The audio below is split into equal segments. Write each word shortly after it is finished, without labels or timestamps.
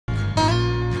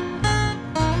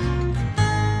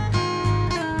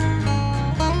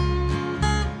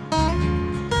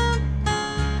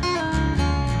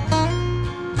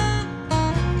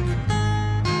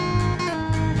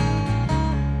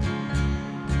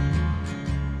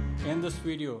In this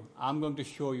video, I'm going to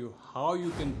show you how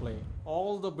you can play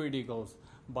all the pretty girls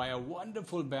by a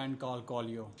wonderful band called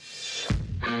Kaleo.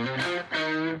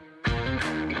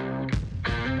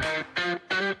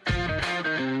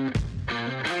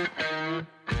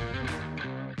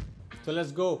 So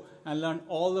let's go and learn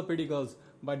all the pretty girls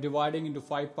by dividing into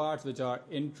 5 parts, which are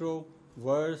intro,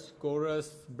 verse, chorus,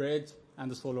 bridge, and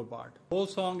the solo part. The whole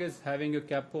song is having your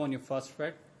capo on your first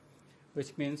fret,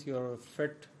 which means your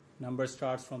fret number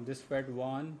starts from this fret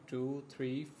 1, 2,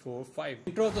 3, 4, 5.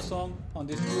 Intro of the song on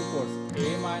these 2 chords,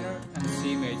 A minor and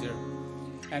C major.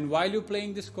 And while you're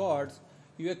playing these chords,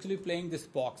 you're actually playing this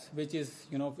box, which is,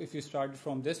 if you start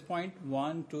from this point,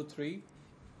 1, 2, 3,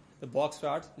 the box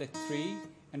starts like 3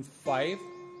 and 5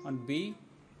 on B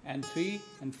and 3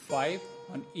 and 5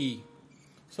 on E.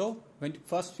 So when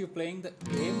first you're playing the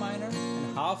A minor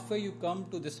and halfway you come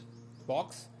to this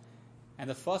box, and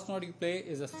the first note you play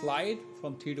is a slide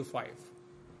from 3 to 5.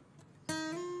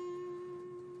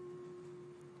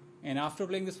 And after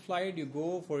playing this slide, you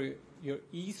go for your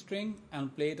E string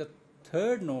and play the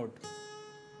third note.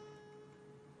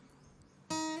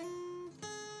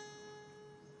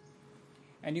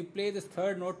 And you play this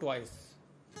third note twice.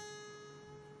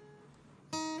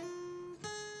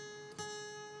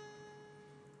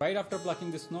 Right after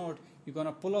plucking this note, you're going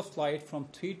to pull off slide from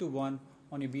 3 to 1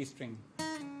 on your B string.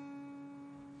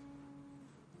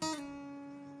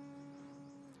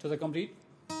 So the complete.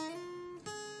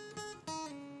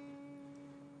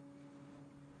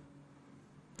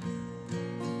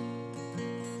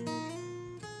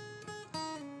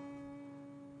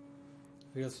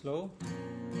 Real slow.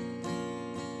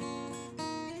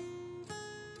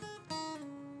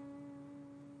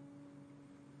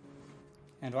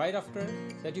 And right after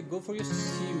that you go for your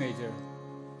C major.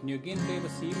 And you again play the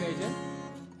C major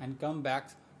and come back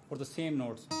for the same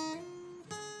notes.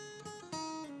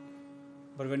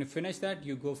 But when you finish that,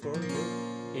 you go for your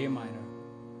A minor.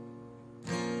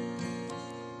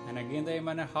 And again the A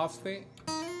minor halfway,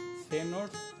 same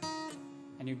notes,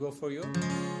 and you go for your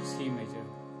C major.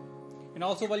 And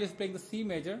also while you're playing the C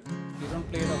major, you don't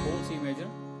play the whole C major.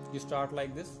 You start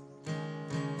like this.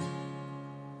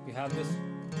 You have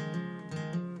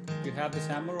this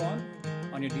hammer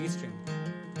on your D string.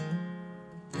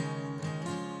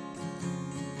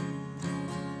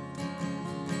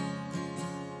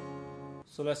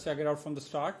 So let's check it out from the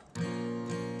start.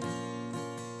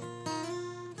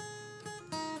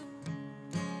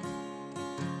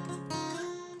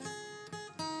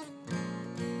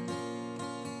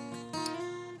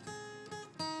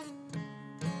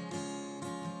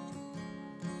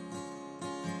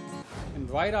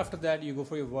 And right after that you go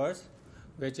for your verse,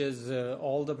 which is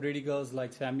all the pretty girls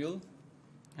like Samuel,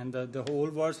 and the whole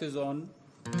verse is on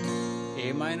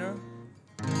A minor,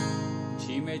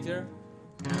 G major,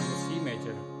 and the C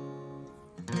major.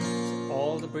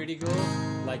 All the pretty girls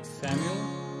like Samuel,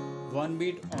 1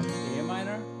 beat on A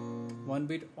minor, 1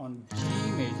 beat on G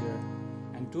major,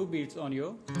 and 2 beats on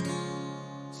your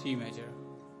C major.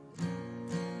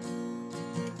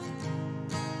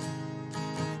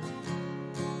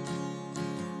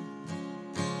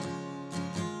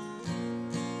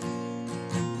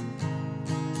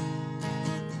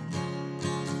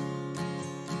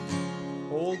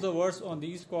 Hold the verse on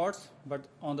these chords, but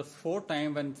on the 4th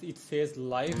time when it says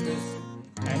life is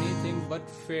anything but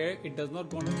fair, it does not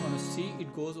go on a C,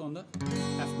 it goes on the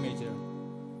F major.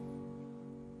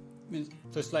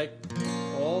 So it's like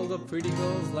all the pretty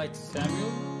girls like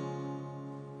Samuel,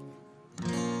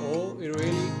 oh, it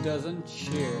really doesn't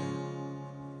share.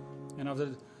 And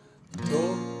after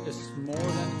though is more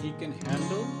than he can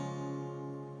handle,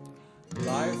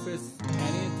 life is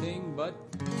anything but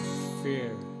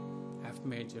fair. F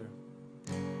major,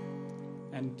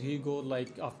 and he goes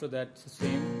like after that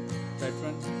same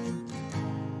pattern.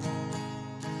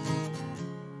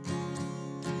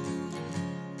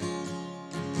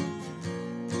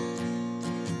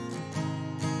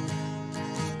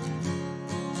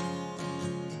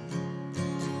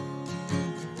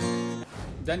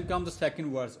 Then comes the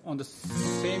second verse on the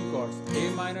same chords: A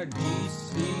minor, D,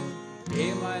 C,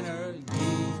 A minor, D,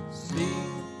 C,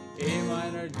 A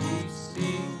minor, D,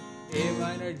 C, A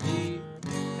minor, G,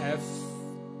 F.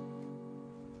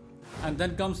 And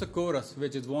then comes the chorus,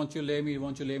 which is won't you lay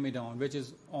me down, which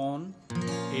is on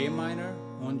A minor,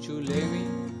 won't you lay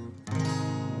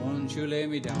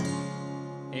me down,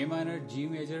 A minor, G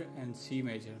major, and C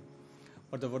major.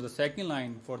 But for the second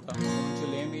line, for the won't you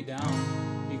lay me down,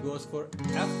 he goes for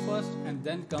F first and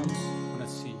then comes on a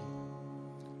C.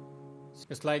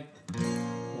 It's like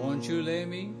won't you lay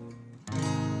me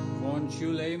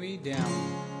down,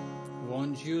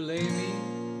 won't you lay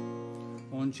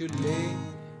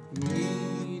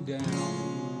Mi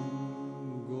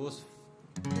down, goes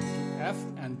to F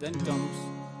and then comes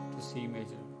to C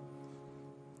major.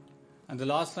 And the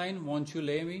last line, won't you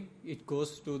lay me, it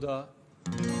goes to the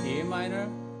A minor,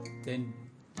 then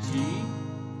G,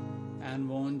 and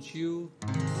won't you,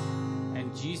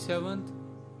 and G7th,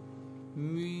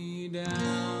 Mi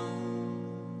down,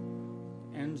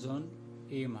 ends on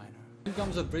A minor. Then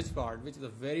comes the bridge part, which is a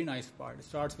very nice part. It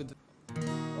starts with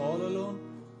all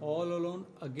alone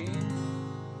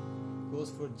again,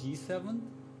 goes for G7,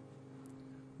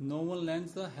 no one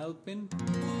lends a helping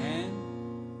hand,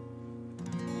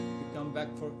 you come back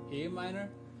for A minor,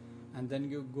 and then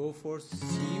you go for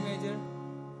C major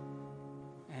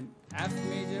and F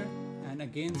major and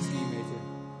again C major.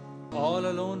 All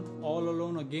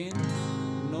alone again,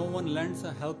 no one lends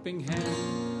a helping hand.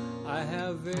 I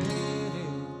have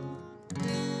waited,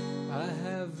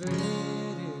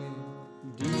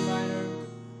 D minor,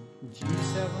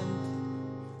 G7,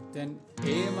 then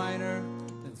A minor,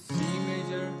 then C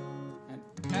major, and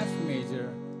F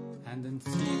major, and then C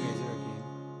major again.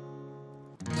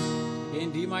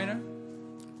 Again D minor,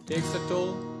 takes a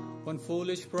toll, one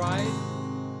foolish pride.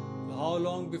 How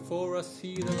long before I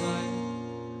see the light?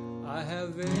 I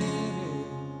have waited,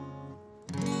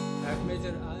 F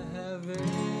major, I have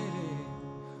waited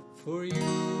for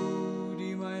you,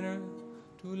 D minor,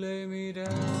 to lay me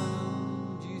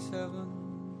down, G7.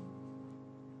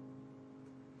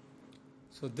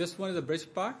 So this one is the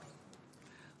bridge part.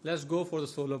 Let's go for the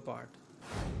solo part.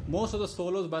 Most of the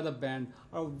solos by the band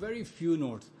are very few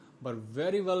notes, but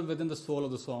very well within the soul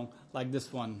of the song, like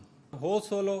this one. The whole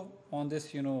solo on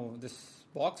this, this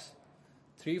box,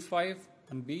 3-5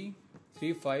 on B,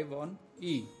 3-5 on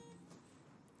E.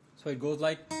 So it goes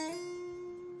like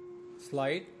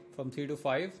slide from 3 to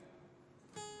 5,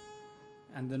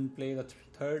 and then play the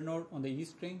third note on the E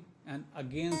string, and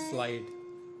again slide.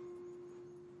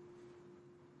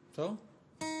 So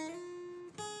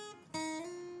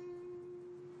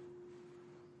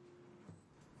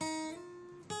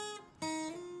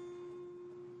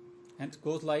and it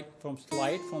goes like from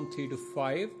slide from 3 to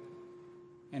 5,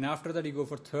 and after that you go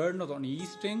for third note on E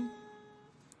string,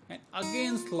 and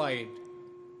again slide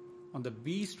on the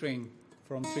B string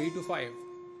from 3 to 5,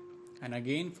 and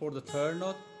again for the third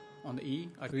note on the E,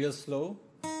 real slow,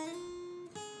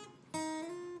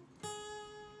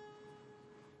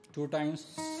 2 times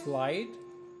slide,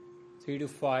 3 to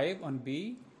 5 on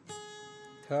B,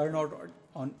 third note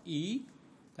on E,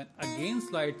 then again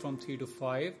slide from 3 to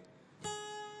 5,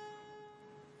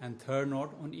 and third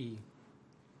note on E.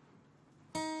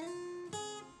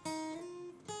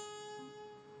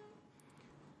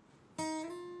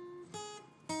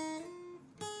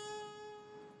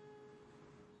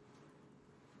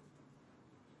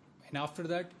 And after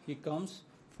that he comes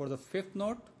for the fifth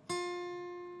note,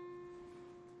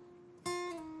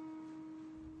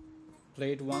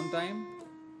 play it one time,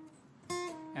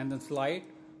 and then slide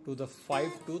to the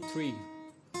 5 to 3.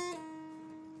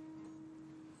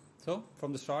 So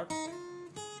from the start,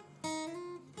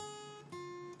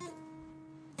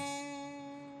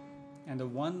 and the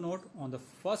one note on the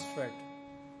first fret,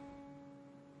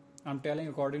 I'm telling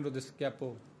according to this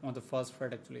capo on the first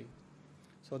fret actually.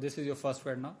 So this is your first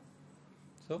fret now.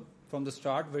 So from the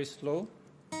start, very slow.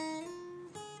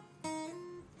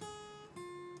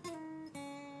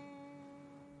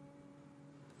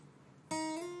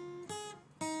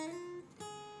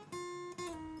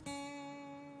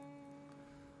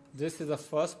 This is the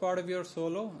first part of your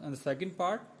solo, and the second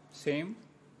part, same.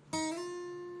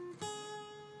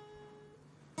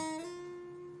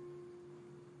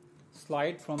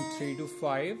 Slide from 3 to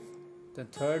 5, the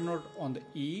third note on the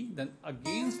E, then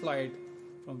again slide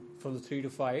from the 3 to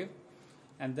 5,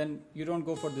 and then you don't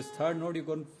go for this third note,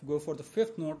 you go for the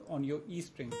fifth note on your E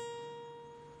string.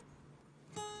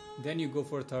 Then you go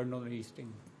for a third note on E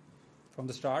string. From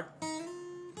the start.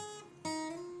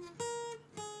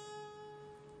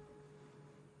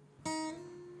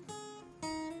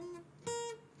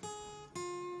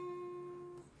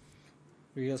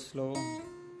 Real slow.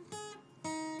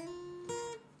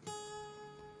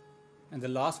 And the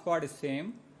last part is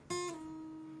same.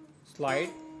 Slide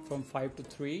from 5 to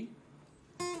 3,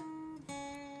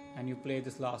 and you play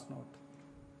this last note.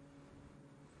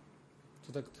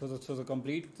 So the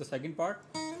complete the second part.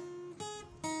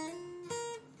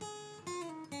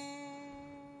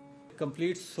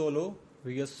 Complete solo,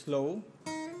 real slow.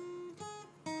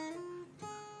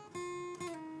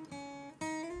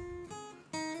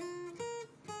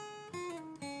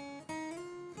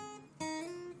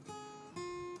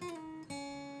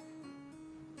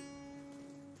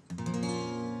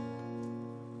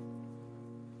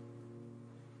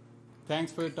 Thanks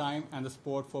for your time and the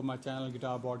support for my channel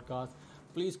Guitar Podcast.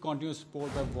 Please continue to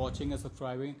support by watching and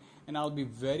subscribing, and I'll be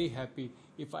very happy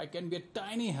if I can be a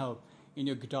tiny help in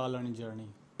your guitar learning journey.